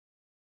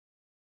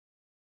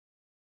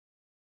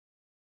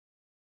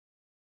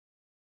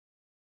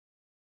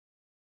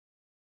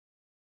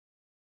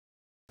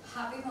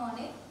Happy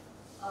morning.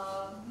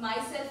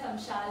 Myself, I'm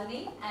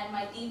Shalini, and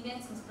my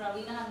teammates, Ms.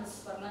 Pravina and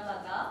Ms.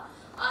 Parnalata,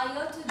 are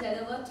here to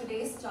deliver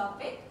today's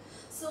topic.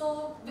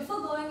 So,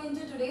 before going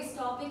into today's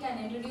topic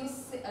and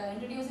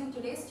introducing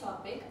today's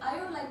topic,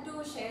 I would like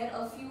to share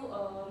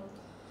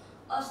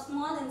a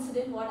small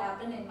incident what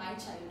happened in my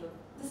childhood.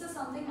 This is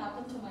something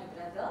happened to my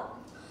brother.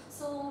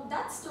 So,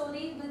 that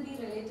story will be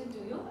related to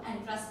you,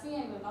 and trust me,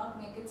 I will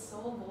not make it so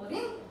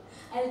boring.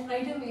 I'll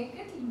try to make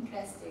it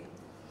interesting.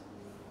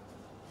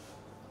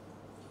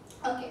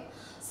 Okay,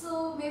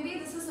 so maybe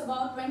this is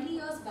about 20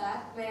 years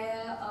back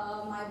where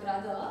my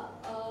brother,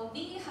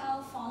 we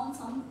have found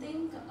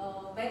something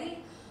very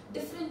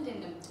different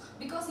in him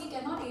because he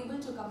cannot able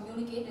to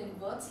communicate in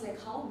words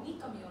like how we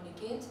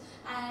communicate,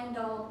 and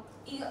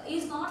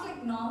he's not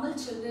like normal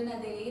children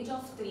at the age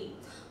of 3.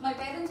 My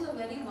parents were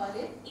very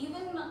worried.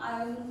 Even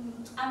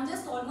I'm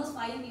just almost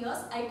 5 years,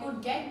 I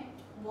could get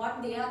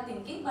what they are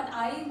thinking, but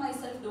I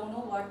myself don't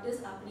know what is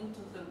happening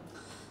to him.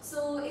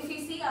 So if you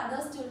see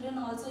others children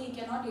also, he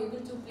cannot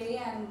able to play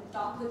and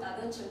talk with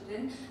other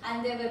children,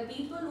 and there were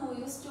people who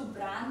used to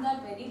brand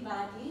that very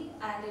badly,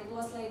 and it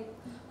was like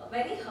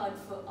very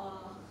hurtful,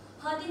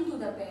 hurting to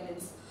the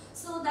parents.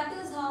 So that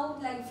is how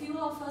like few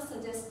of us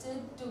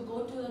suggested to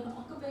go to an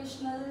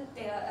occupational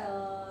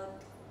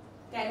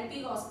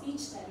therapy or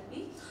speech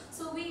therapy.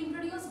 So we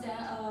introduced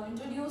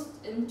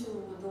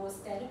into those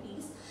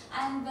therapies,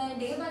 and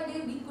day by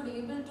day we could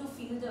able to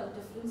feel the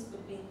difference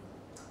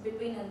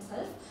between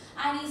himself,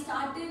 and he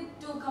started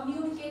to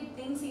communicate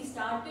things. He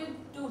started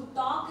to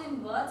talk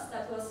in words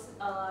that was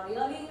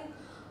really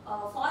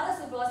for us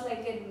it was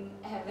like in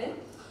heaven.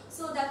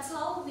 So that's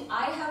how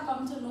I have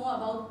come to know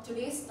about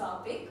today's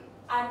topic,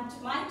 and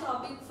my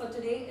topic for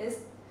today is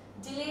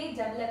delayed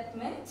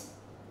development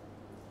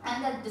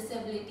and the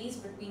disabilities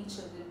between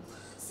children.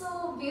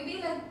 So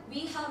maybe like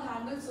we have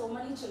handled so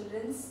many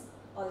children's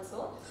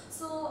also,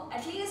 so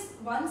at least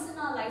once in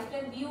our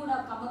lifetime we would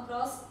have come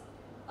across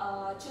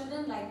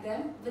children like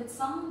them with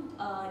some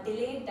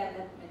delayed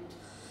development.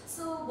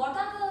 So what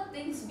are the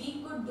things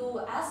we could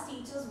do as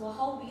teachers,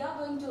 how we are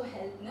going to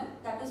help them?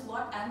 That is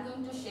what I am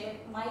going to share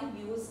my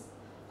views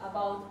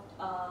about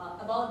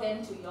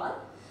them to you all.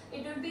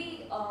 It would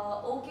be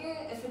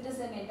okay if it is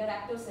an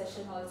interactive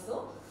session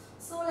also.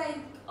 So like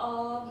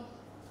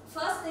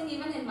first thing,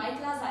 even in my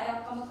class I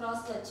have come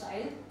across a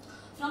child.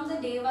 From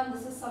the day one,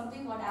 this is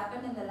something what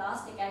happened in the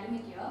last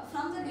academic year.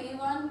 From the day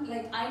one,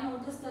 like I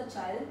noticed the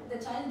child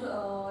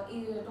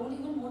he don't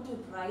even know to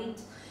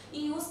write.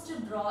 He used to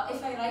draw.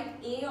 If I write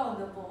A on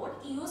the board,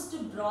 he used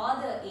to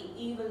draw the A.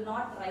 He will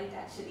not write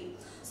actually.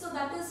 So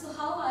that is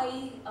how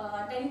I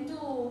tend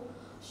to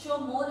show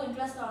more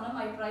interest on him.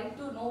 I try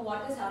to know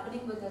what is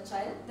happening with the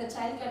child. The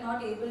child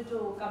cannot able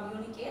to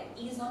communicate.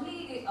 He is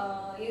only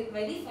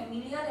very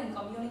familiar in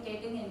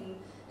communicating in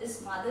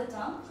his mother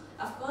tongue.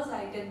 Of course,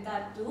 I did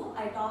that too.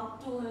 I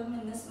talked to him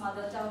in his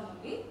mother tongue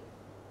only.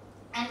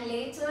 And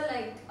later,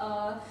 like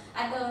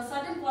at a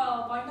certain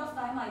point of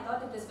time, I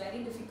thought it is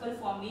very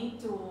difficult for me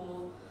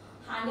to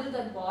handle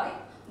that boy.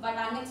 But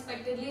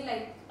unexpectedly,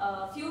 like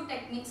few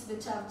techniques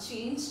which have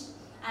changed,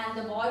 and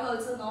the boy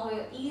also now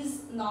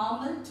is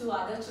normal to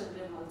other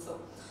children also.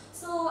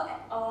 So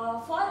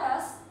for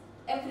us,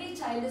 every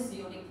child is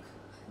unique.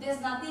 There's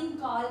nothing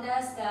called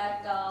as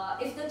that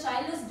if the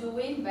child is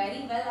doing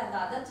very well and the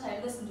other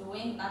child is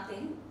doing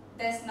nothing,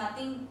 there's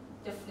nothing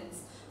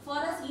difference. For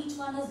us, each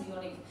one is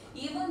unique.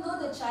 Even though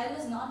the child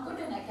is not good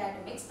in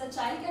academics, the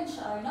child can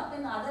shine up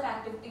in other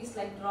activities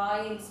like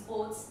drawing,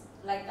 sports,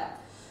 like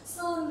that.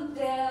 So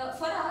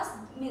for us,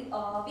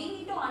 we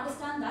need to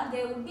understand that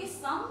there would be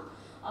some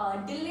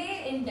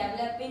delay in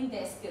developing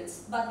their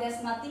skills, but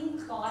there's nothing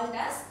called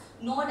as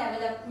no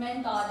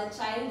development, or the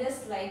child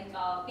is like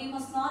we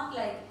must not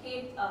like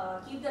keep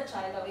the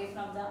child away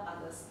from the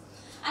others.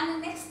 And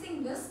the next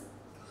thing is,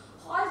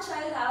 all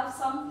child have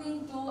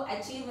something to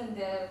achieve in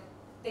their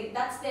thing.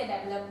 That's their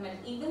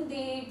development. Even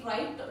they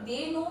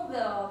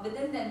know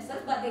within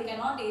themselves, but they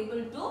cannot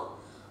able to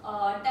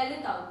tell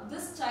it out.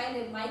 This child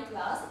in my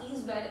class is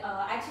very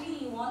actually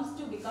he wants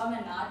to become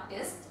an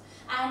artist,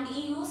 and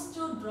he used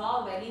to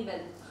draw very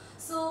well.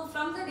 So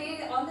from the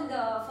day on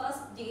the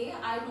first day,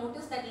 I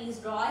noticed that he is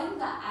drawing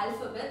the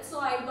alphabet. So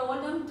I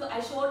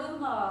showed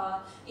him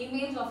an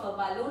image of a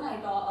balloon. I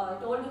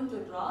told him to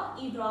draw.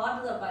 He drew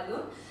the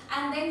balloon,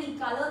 and then he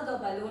colored the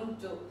balloon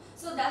too.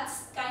 So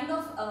that's kind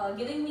of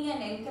giving me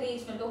an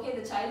encouragement. Okay,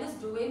 the child is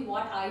doing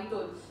what I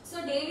told.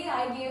 So daily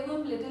I gave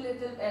him little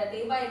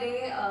day by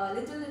day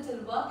little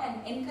work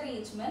and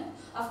encouragement.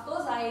 Of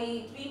course,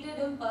 I treated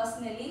him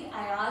personally.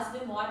 I asked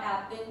him what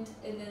happened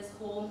in his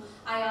home.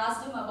 I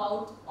asked him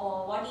about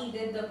what he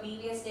did the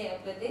previous day,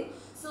 everything.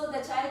 So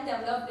the child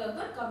developed a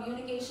good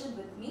communication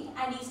with me,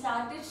 and he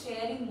started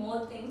sharing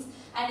more things,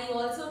 and he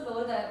also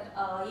told that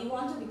he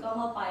wants to become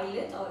a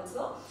pilot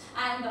also.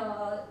 And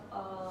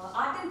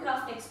art and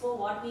craft expo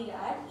what we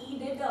had, he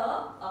did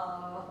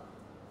a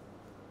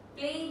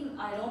plane.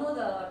 I don't know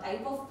the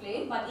type of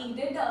plane, but he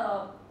did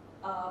a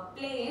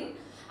plane,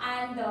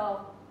 and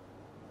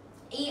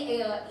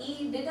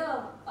he did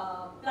a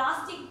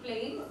plastic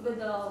plane with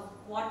the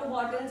water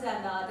bottles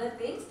and the other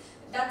things.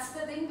 That's the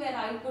thing where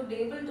I could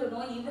able to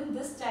know even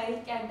this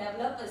child can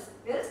develop his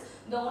skills.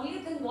 The only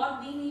thing what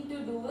we need to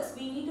do is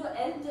we need to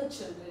help the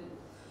children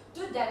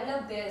to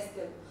develop their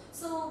skill.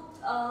 So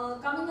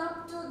coming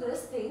up to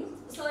this thing,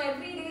 so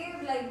every day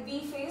like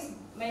we face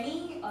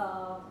many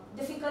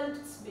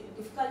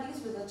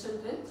difficulties with the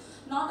children.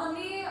 Not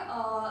only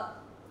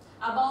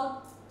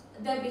about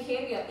their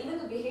behavior, even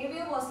the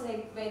behavior was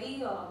like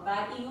very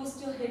bad. He used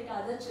to hit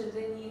other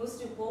children, he used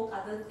to poke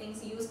other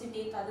things, he used to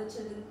take other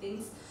children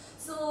things.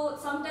 So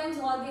sometimes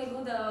what they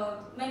do,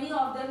 many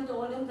of them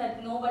told him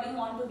that nobody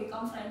want to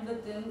become friend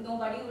with him,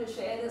 nobody will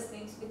share his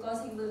things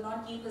because he will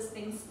not keep his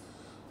things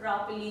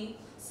properly.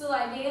 So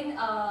again,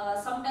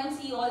 sometimes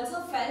he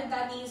also felt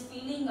that he is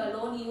feeling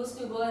alone. He used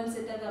to go and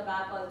sit at the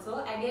back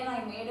also. Again,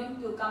 I made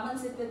him to come and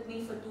sit with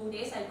me for 2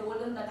 days. I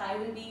told him that I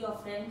will be your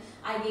friend.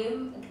 I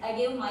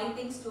gave my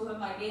things to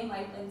him. I gave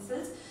my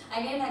pencils.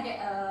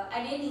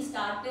 Again he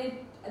started.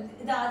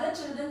 The other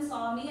children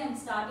saw me and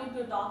started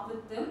to talk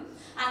with him,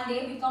 and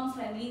they become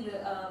friendly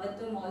with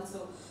him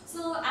also.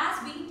 So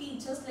as we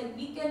teachers, like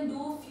we can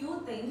do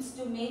few things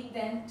to make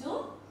them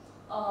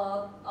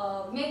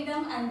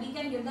and we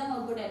can give them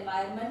a good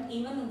environment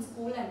even in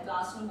school and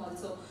classroom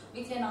also.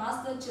 We can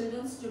ask the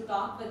children to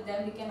talk with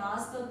them, we can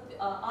ask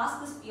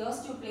his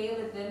peers to play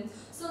with them.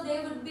 So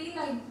there would be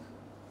like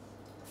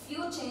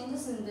few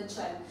changes in the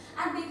child,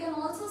 and we can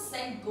also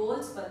set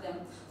goals for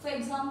them. For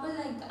example,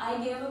 like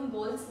I gave him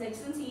goals, like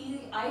since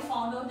I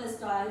found out his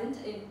talent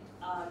in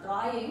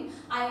drawing,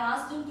 I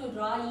asked him to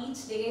draw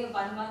each day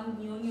one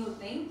new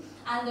thing,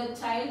 and the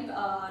child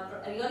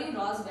really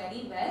draws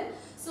very well.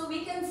 So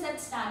we can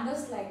set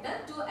standards like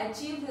that to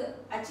achieve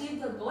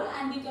the goal,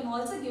 and we can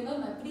also give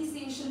him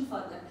appreciation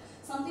for that.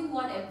 Something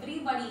what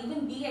everybody,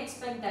 even we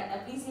expect that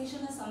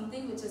appreciation is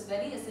something which is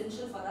very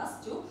essential for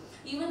us too.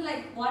 Even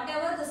like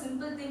whatever the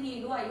simple thing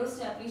he do, I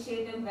used to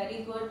appreciate him,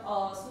 very good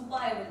or super,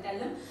 I will tell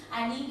him,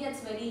 and he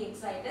gets very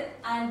excited.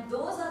 And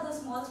those are the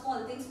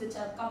small things which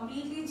have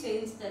completely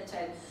changed the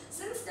child.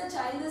 Since the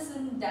child is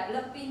in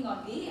developing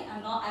only,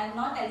 I'm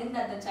not telling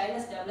that the child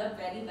has developed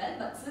very well,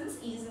 but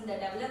since he is in the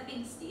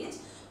developing stage,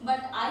 but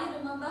I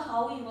remember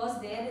how he was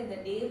there in the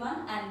day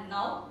one, and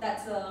now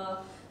that's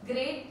a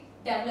great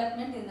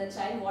development in the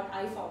child what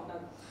I found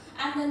out.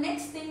 And the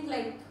next thing,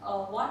 like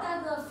what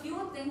are the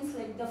few things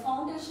like the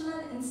foundational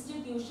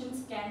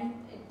institutions can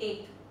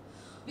take.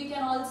 We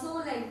can also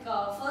like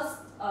first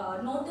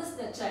notice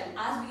the child,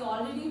 as we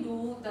already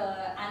do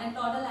the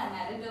anecdotal and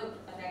narrative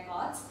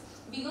records.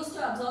 We used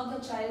to observe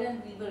the child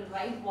and we will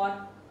write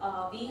what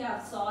we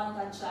have saw in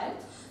the child.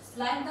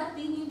 Like that,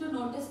 we need to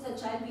notice the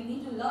child, we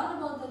need to learn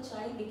about the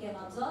child, we can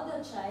observe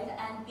the child,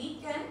 and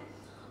we can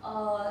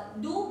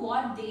do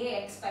what they are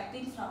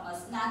expecting from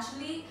us.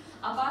 Naturally,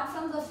 apart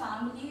from the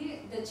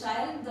family, the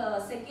child, the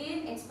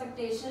second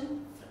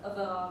expectation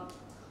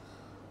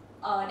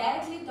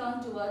directly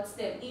turn towards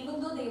them,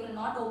 even though they will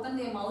not open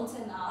their mouths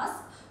and ask,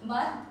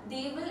 but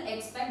they will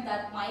expect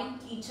that my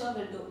teacher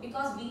will do,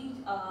 because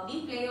we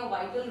play a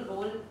vital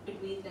role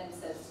between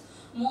themselves.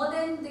 More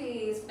than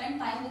they spend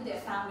time with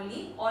their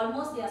family,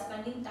 almost they are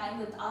spending time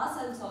with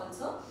ourselves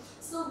also.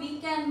 So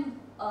we can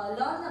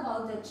learn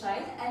about the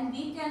child, and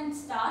we can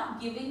start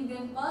giving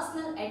them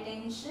personal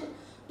attention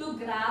to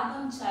grab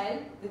a child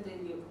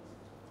within you.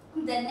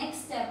 The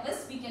next step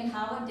is we can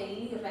have a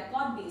daily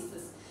record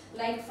basis.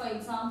 Like for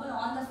example,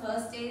 on the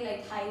first day,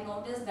 like I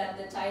noticed that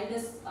the child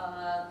is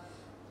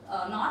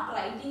not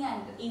writing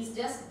and he's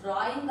just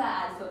drawing the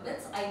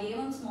alphabets. I gave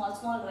him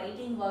small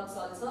writing works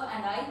also,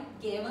 and I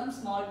gave him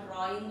small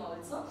drawing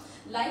also.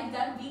 Like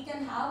that, we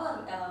can have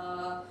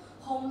a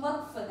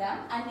homework for them,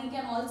 and we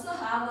can also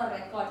have a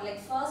record, like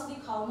first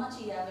week how much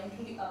he have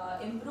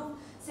improved,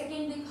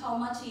 second week how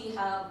much he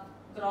have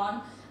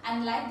grown,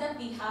 and like that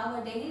we have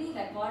a daily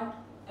record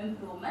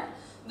improvement,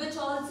 which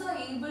also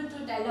able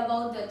to tell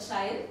about the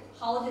child,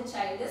 how the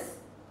child is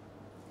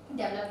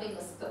developing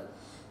a skill.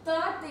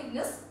 Third thing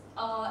is,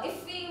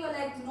 if we will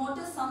like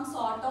notice some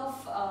sort of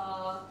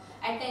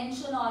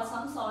attention or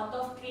some sort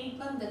of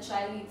treatment the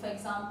child needs. For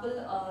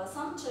example,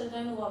 some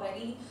children who are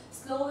very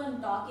slow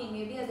in talking,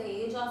 maybe at the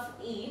age of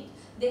 8,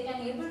 they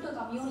can able to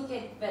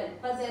communicate well,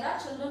 but there are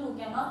children who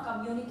cannot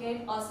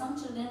communicate, or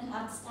some children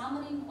have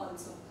stammering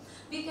also.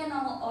 We can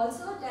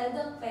also tell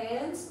the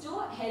parents to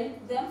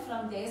help them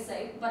from their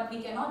side, but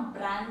we cannot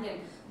brand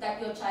them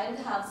that your child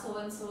have so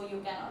and so.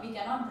 We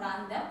cannot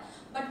brand them,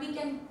 but we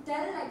can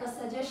tell like a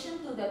suggestion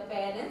to the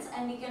parents,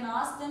 and we can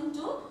ask them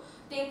to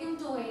take him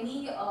to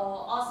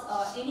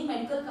any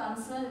medical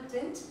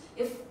consultant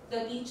if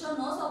the teacher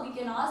knows, or we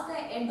can ask the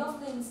head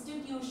of the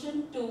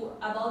institution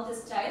about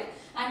this child,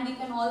 and we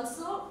can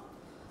also,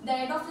 the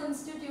head of the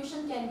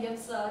institution can give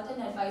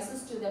certain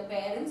advices to the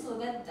parents, so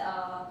that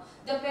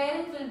the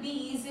parent will be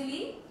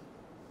easily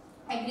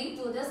agree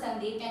to this,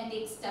 and they can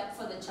take step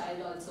for the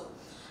child also.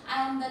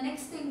 And the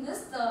next thing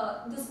is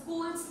the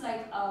schools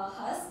like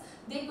us,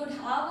 they could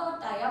have a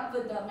tie-up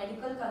with the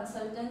medical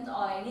consultant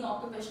or any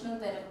occupational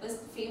therapist,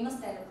 famous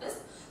therapist,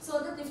 so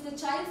that if the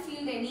child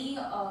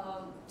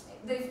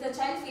if the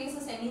child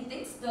faces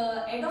anything,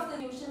 the head of the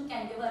institution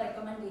can give a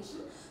recommendation.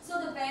 So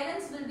the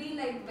parents will be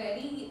like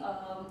very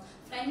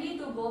friendly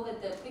to go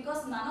with it,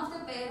 because none of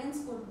the parents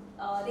could,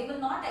 they will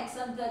not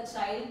accept the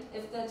child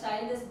if the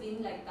child is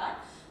being like that.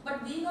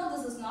 But we know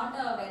this is not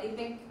a very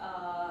big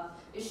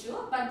issue,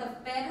 but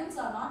the parents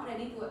are not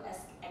ready to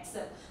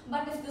accept.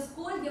 But if the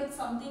school gives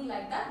something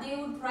like that, they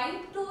would try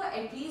to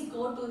at least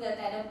go to the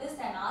therapist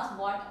and ask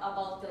what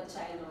about the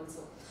child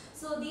also.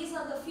 So these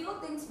are the few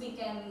things we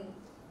can,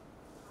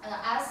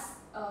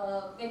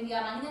 when we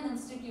are running an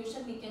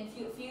institution, we can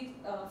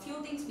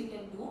few things we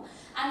can do.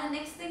 And the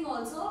next thing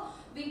also,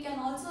 we can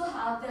also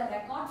have the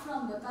record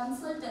from the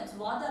consultants,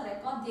 what the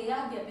record they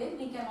are giving,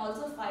 we can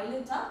also file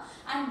it up,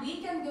 and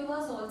we can give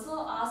us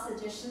also our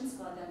suggestions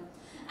for them.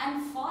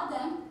 And for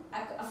them,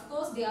 of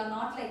course, they are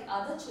not like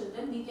other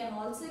children, we can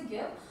also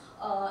give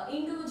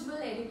individual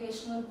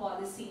educational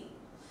policy.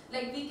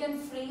 Like we can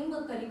frame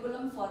a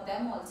curriculum for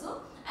them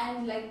also,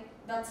 and like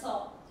that's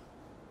all.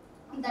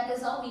 That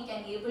is how we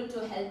can able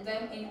to help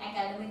them in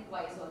academic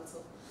wise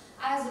also.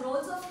 As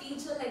roles of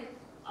teacher, like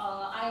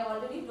I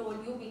already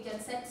told you, we can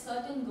set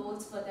certain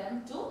goals for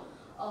them to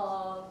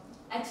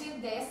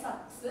achieve their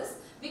success.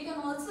 We can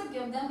also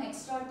give them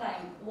extra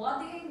time. What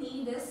they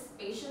need is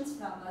patience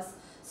from us.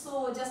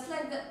 So just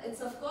like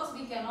it's of course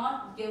we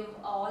cannot give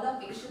all our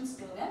patience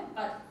to them,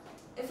 but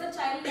if a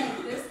child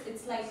like this,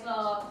 it's like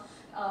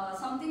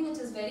something which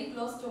is very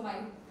close to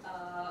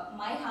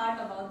my heart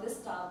about this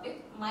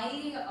topic. My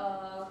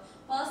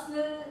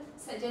personal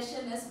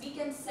suggestion is we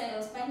can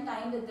spend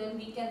time with them,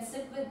 we can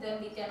sit with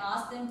them, we can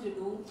ask them to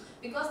do,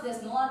 because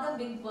there's no other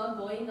big work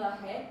going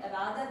ahead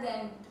rather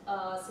than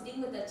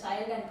sitting with the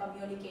child and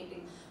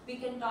communicating. We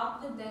can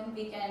talk with them,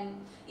 we can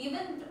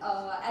even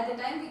at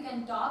the time we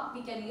can talk,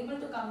 we can able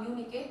to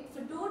communicate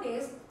for 2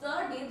 days.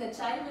 Third day the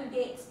child will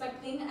be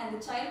expecting, and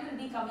the child will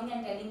be coming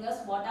and telling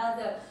us what are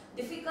the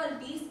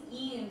difficulties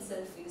he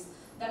himself is.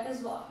 That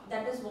is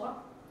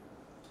what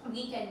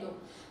we can do.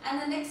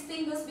 And the next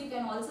thing is we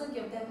can also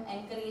give them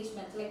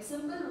encouragement, like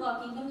simple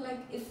work, even like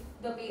if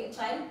the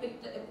child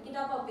picked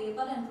up a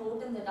paper and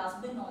wrote in the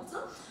dustbin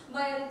also,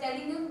 while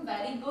telling him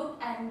very good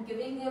and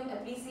giving him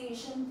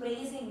appreciation,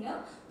 praising him,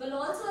 will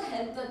also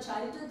help the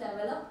child to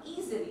develop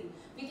easily.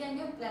 We can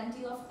give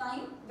plenty of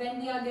time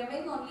when we are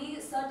giving only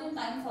certain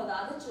time for the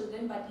other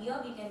children, but here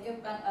we can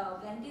give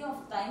plenty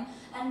of time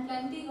and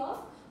plenty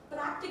of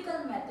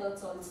practical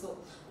methods also.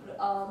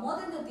 More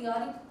than the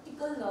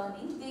theoretical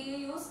learning,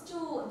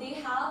 they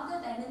have the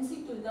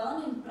tendency to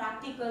learn in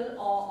practical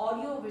or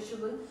audio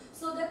visual,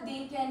 so that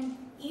they can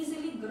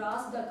easily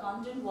grasp the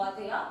content what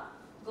we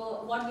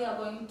are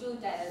going to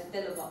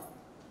deliver.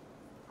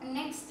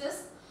 Next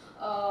is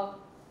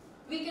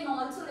we can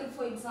also, like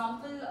for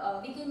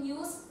example, we can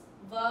use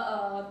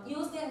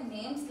their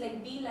names,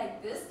 like be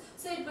like this,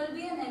 so it will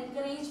be an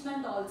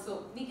encouragement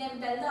also. We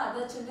can tell the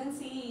other children,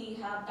 see,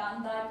 you have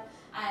done that,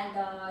 and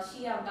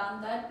she have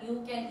done that,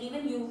 you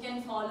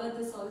can follow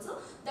this also.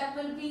 That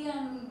will be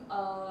an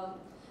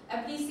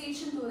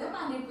appreciation to them,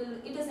 and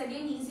it is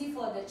again easy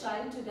for the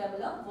child to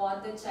develop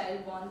what the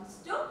child wants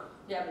to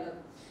develop.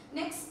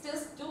 Next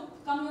is to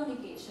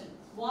communication.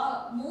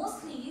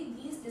 Mostly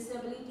these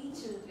disability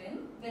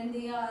children, when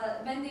they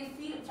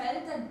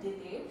felt that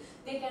delayed,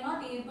 they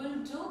cannot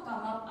able to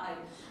come up high,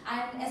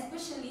 and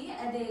especially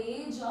at the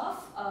age of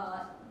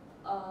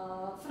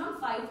from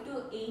 5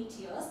 to 8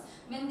 years,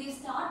 when they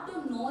start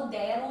to know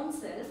their own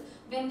self,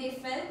 when they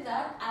felt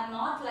that I'm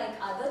not like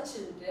other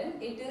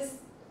children, it is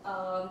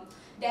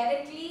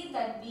directly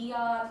that we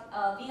are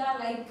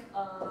like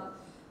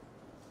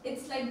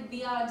it's like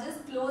we are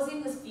just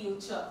closing his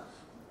future.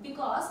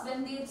 Because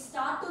when they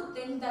start to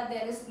think that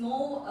there is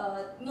no,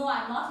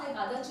 I'm not like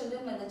other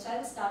children, when the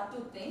child start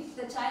to think,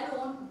 the child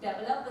won't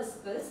develop his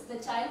skills, the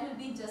child will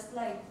be just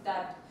like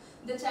that.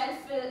 The child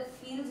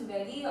feels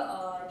very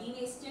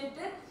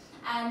devastated,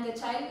 and the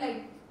child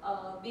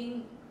like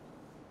being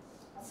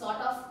sort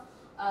of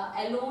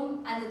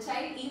alone, and the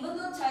child, even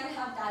though child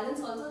have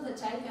talents also, the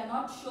child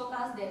cannot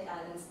showcase their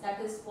talents.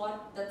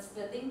 That's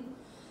the thing.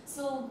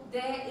 So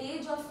their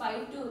age of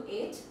 5 to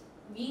 8,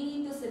 we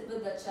need to sit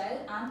with the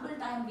child. Ample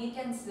time we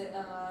can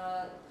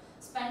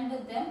spend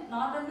with them,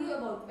 not only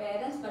about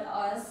parents, but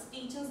as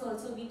teachers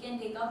also, we can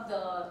take up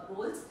the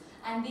roles,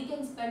 and we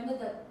can spend with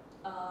the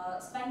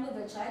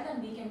child,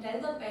 and we can tell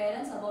the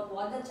parents about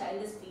what the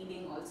child is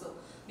feeling also.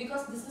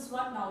 Because this is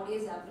what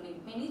nowadays happening.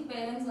 Many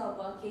parents are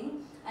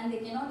working and they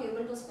cannot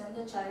able to spend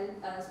the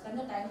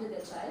time with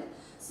the child.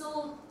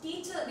 So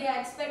they are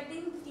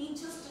expecting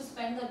teachers to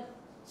spend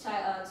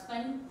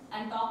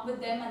and talk with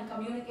them and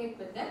communicate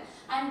with them,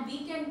 and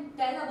we can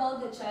tell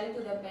about the child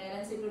to the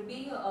parents. It would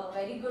be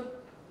very good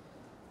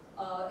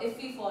if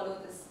we follow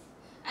this.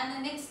 And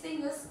the next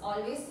thing is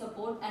always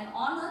support and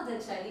honor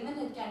the child. Even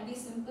it can be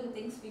simple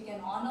things, we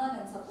can honor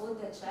and support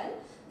the child.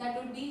 That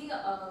would be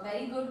a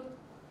very good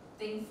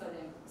thing for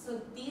him. So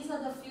these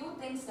are the few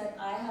things that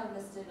I have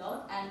listed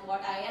out and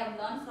what I have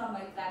learned from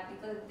my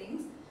practical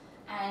things.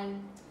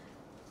 And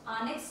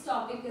our next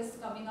topic is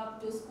coming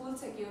up to school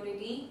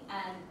security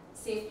and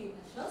safety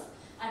measures,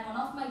 and one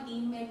of my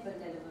teammates will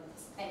deliver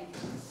this. Thank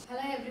you.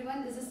 Hello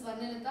everyone, this is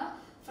Varnalata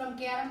from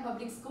KRM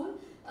Public School.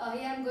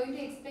 Here I am going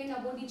to explain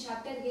about the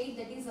chapter 8,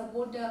 that is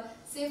about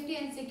safety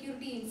and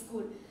security in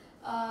school.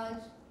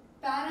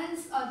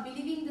 Parents are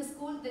believing the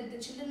school that the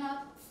children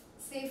are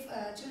safe,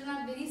 children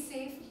are very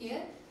safe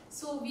here.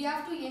 So we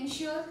have to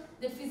ensure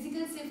the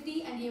physical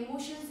safety and the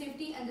emotional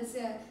safety and the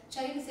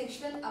child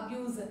sexual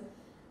abuse.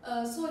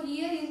 So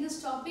here in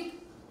this topic,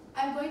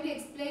 I am going to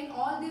explain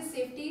all these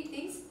safety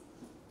things.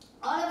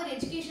 All our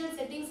educational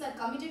settings are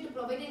committed to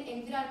provide an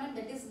environment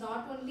that is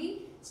not only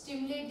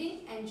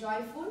stimulating and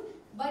joyful,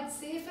 but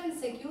safe and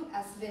secure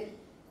as well.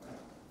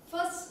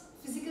 First,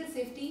 physical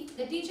safety.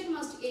 The teacher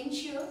must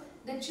ensure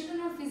that children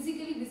are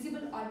physically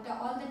visible at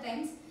all the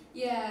times.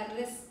 A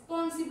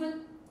responsible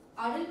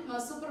adult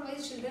must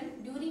supervise children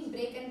during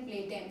break and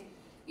playtime.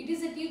 It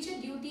is a teacher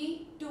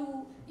duty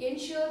to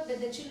ensure that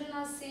the children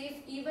are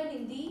safe even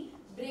in the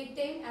break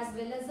time as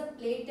well as the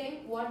play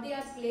time, what they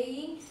are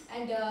playing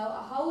and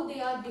how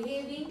they are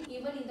behaving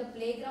even in the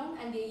playground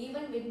and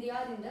even when they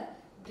are in the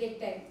break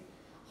time.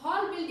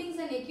 All buildings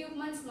and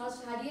equipments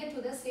must adhere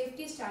to the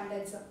safety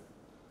standards.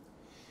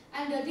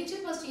 And the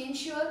teacher must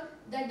ensure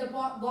that the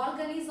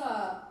balconies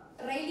are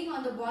railing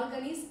on the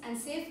balconies and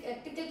safe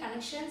electrical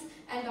connections,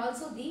 and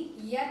also the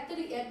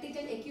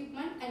electrical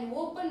equipment and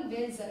open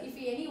wells. If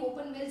any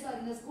open wells are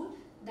in the school,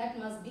 that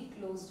must be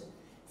closed.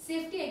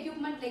 Safety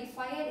equipment like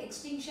fire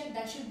extinguisher,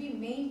 that should be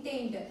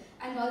maintained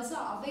and also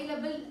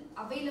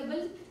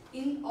available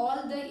in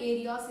all the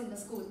areas in the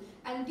school.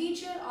 And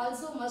teacher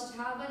also must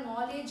have a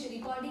knowledge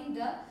regarding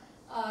the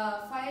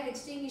fire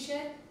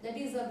extinguisher, that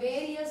is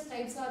various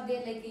types are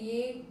there like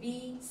A,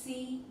 B,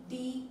 C,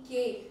 D,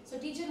 K. So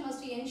teacher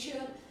must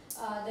ensure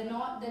that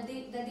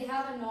they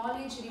have a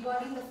knowledge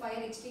regarding the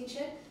fire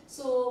extinguisher.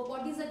 So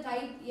what is the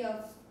type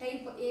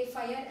A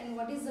fire, and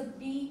what is the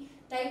B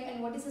type,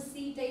 and what is the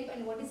C type,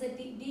 and what is the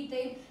D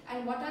type,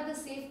 and what are the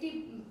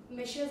safety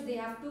measures they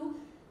have to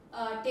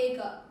take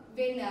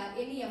when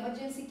any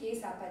emergency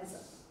case happens.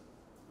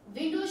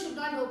 Windows should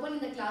not open in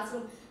the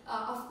classroom.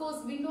 Of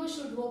course, windows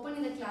should open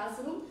in the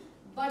classroom,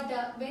 but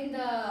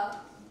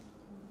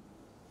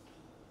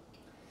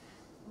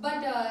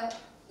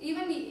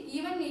even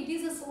it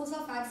is a source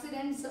of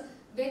accidents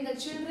when the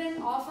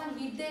children often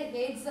hit their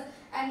heads,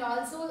 and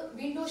also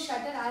windows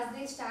shutter as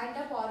they stand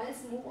up or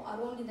else move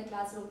around in the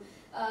classroom.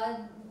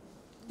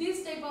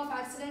 These type of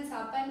accidents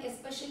happen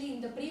especially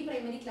in the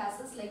pre-primary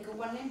classes like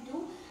 1 and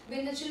 2,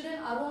 when the children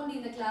are around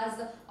in the class,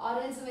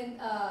 or else when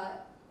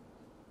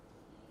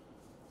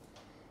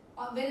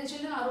the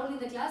children are around in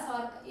the class,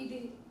 or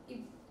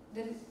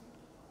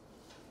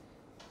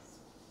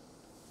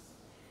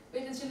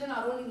when the children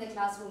are around in the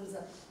classrooms.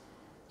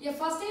 A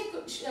first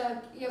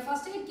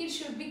aid kit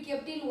should be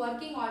kept in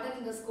working order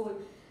in the school,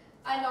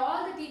 and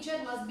all the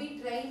teachers must be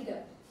trained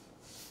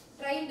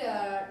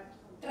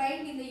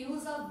in the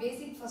use of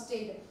basic first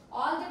aid.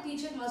 All the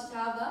teachers must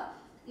have a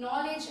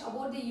knowledge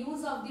about the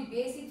use of the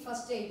basic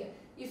first aid.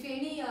 If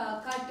any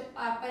cut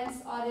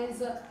happens, or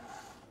else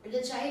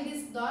the child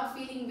is not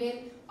feeling well,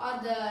 or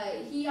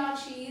he or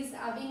she is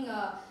having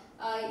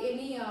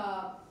any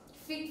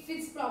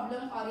fits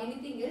problem or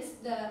anything else,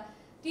 the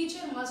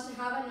teacher must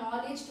have a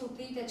knowledge to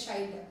treat a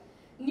child.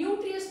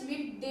 Nutritious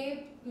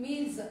midday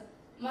meals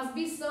must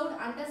be served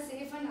under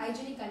safe and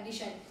hygienic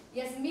condition.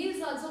 Yes,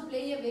 meals also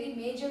play a very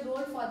major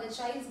role for the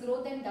child's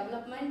growth and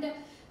development.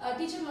 A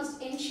teacher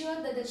must ensure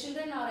that the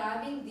children are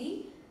having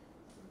the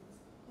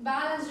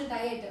balanced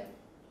diet.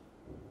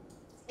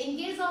 In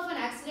case of an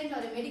accident or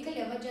a medical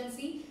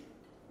emergency,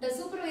 the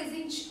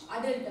supervising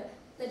adult,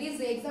 that is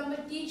the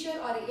example teacher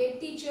or a head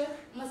teacher,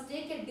 must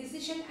take a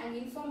decision and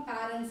inform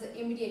parents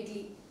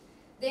immediately.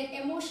 Then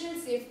emotional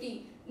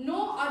safety.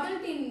 No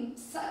adult in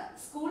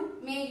school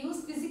may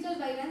use physical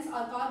violence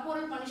or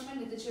corporal punishment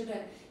with the children.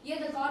 Here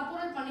the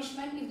corporal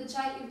punishment, if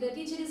the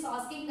teacher is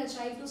asking the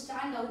child to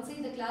stand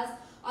outside the class,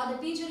 or the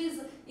teacher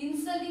is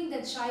insulting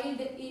the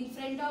child in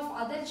front of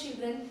other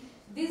children,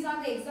 these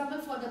are the example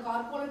for the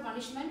corporal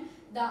punishment.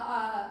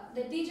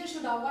 The teacher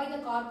should avoid the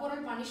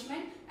corporal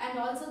punishment and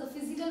also the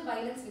physical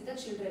violence with the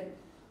children.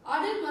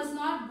 Adult must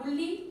not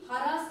bully,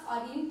 harass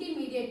or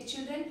intimidate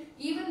children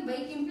even by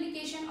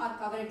implication or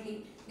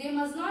covertly. They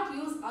must not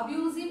use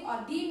abusive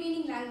or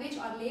demeaning language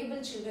or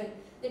label children.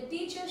 The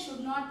teacher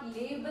should not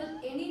label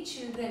any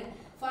children.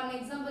 For an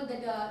example,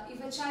 that if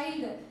a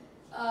child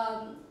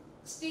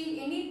steal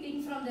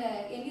anything from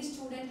any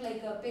student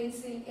like a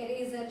pencil,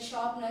 eraser,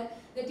 sharpener,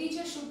 the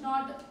teacher should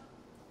not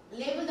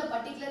label the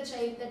particular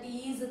child that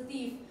he is a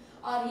thief,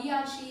 or he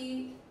or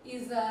she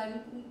is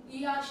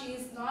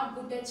not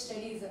good at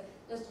studies.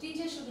 The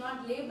teacher should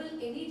not label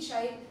any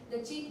child. The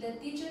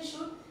teacher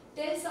should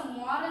tell some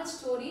moral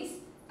stories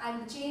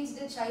and change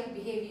the child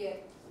behavior.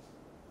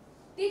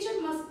 Teacher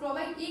must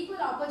provide equal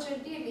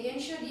opportunity and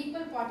ensure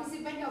equal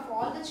participation of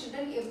all the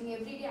children in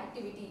everyday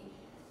activity.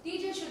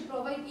 teacher should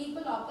provide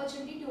equal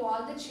opportunity to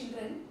all the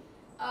children.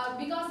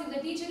 Because if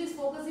the teacher is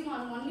focusing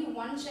on only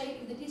one child,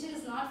 if the teacher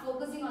is not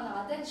focusing on the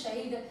other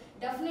child,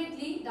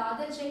 definitely the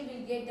other child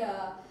will get,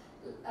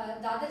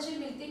 the other child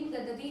will think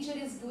that the teacher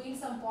is doing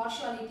some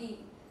partiality.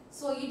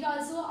 So it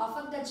also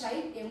affects the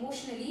child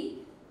emotionally.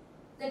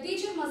 The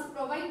teacher must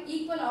provide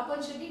equal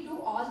opportunity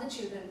to all the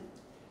children.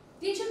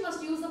 Teacher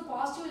must use a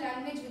positive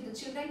language with the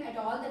children at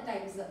all the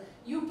times.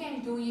 You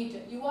can do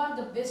it. You are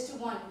the best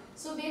one.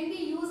 So when we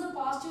use a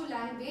positive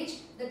language,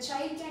 the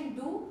child can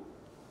do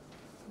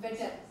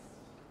better.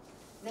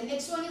 The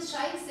next one is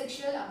child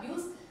sexual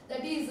abuse.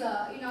 That is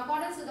in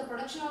accordance with the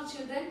Protection of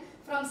Children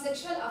from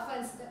Sexual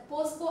Offence, the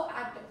POSCO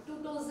Act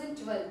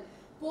 2012.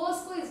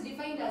 POSCO is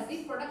defined as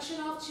the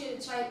protection of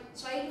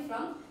child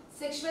from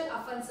sexual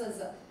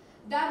offences.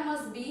 There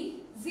must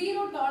be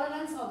zero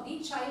tolerance of the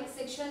child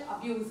sexual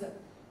abuse.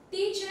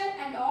 Teacher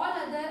and all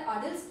other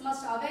adults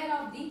must aware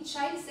of the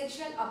child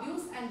sexual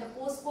abuse and the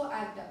POSCO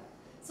Act.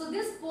 So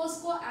this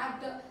POSCO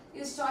Act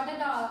is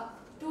started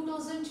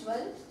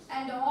 2012,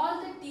 and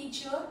all the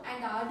teacher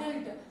and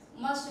adult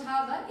must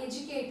have an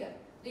educator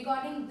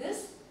regarding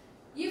this.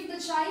 If the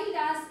child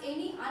has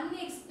any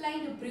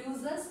unexplained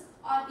bruises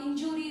or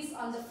injuries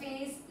on the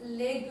face,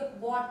 leg,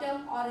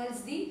 bottom or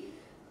else the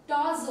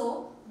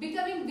torso,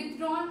 becoming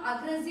withdrawn,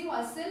 aggressive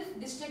or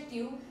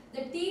self-destructive,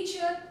 the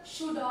teacher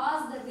should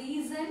ask the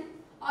reason,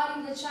 or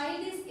if the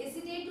child is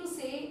hesitate to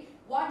say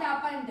what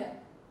happened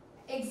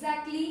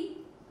exactly,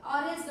 or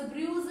else the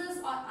bruises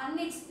are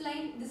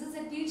unexplained, this is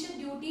a teacher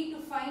duty to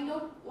find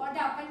out what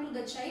happened to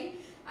the child,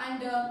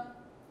 and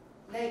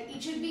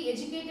it should be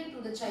educated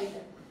to the child.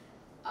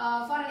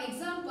 For an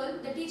example,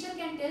 the teacher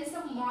can tell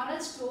some moral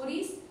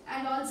stories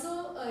and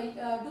also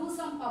do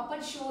some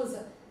puppet shows,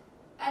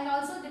 and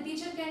also the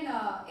teacher can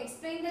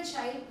explain the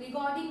child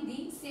regarding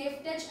the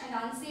safe touch and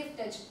unsafe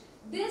touch.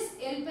 This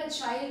helps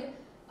a child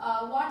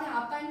what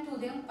happened to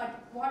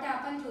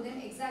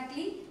them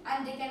exactly,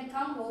 and they can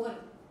come over.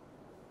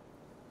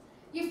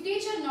 If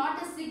teacher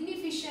not a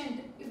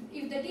significant,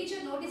 if the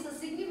teacher notices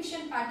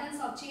significant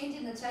patterns of change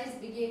in the child's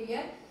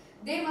behavior,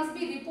 they must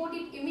be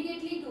reported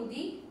immediately to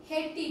the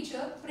head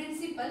teacher,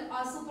 principal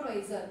or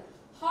supervisor.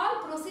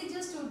 All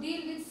procedures to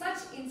deal with such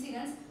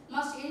incidents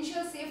must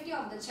ensure safety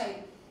of the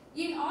child.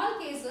 In all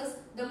cases,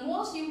 the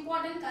most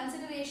important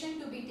consideration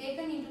to be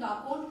taken into the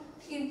account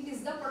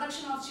is the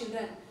protection of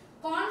children.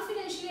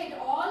 Confidentiality at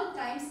all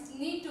times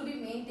need to be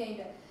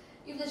maintained.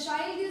 If the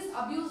child is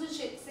abused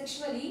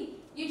sexually,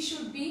 it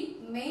should be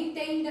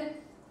maintained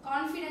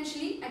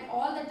confidentially at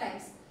all the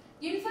times.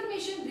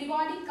 Information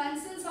regarding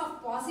concerns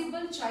of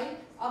possible child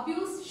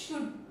abuse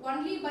should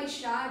only be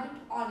shared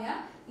on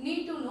a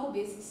need-to-know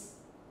basis.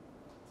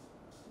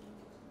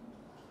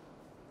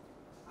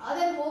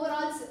 Other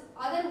overall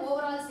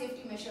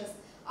safety measures.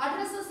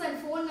 Addresses and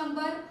phone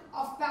number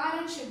of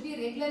parents should be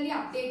regularly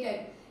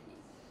updated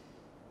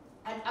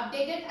and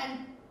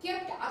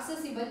kept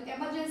accessible.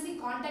 Emergency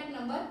contact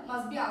number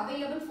must be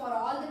available for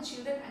all the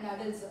children and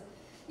adults.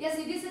 Yes,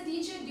 it is a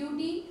teacher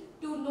duty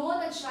to know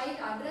the child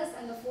address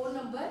and the phone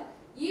number.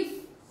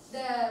 If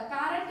the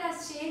parent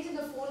has changed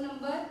the phone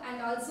number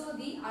and also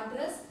the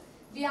address,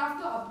 we have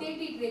to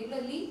update it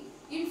regularly.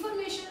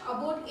 Information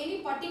about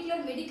any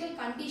particular medical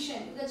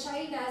condition, if the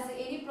child has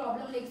any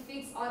problem like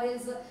fix or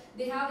else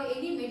they have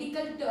any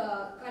medical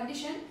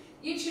condition,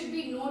 it should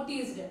be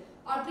noticed.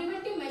 Or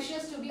preventive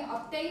measures to be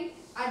obtained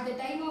at the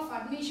time of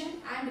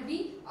admission and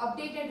be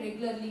updated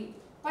regularly.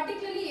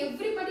 Particularly,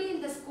 everybody in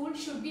the school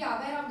should be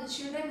aware of the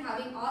children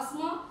having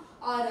asthma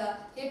or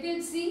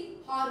epilepsy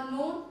or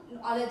known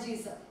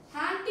allergies.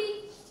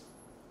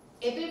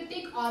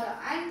 Anti-epileptic or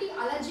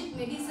anti-allergic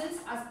medicines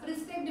as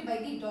prescribed by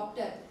the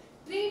doctor.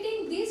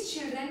 Treating these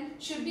children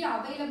should be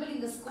available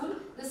in the school.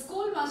 The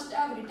school must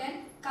have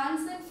written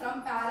consent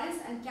from parents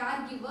and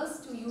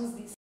caregivers to use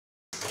this.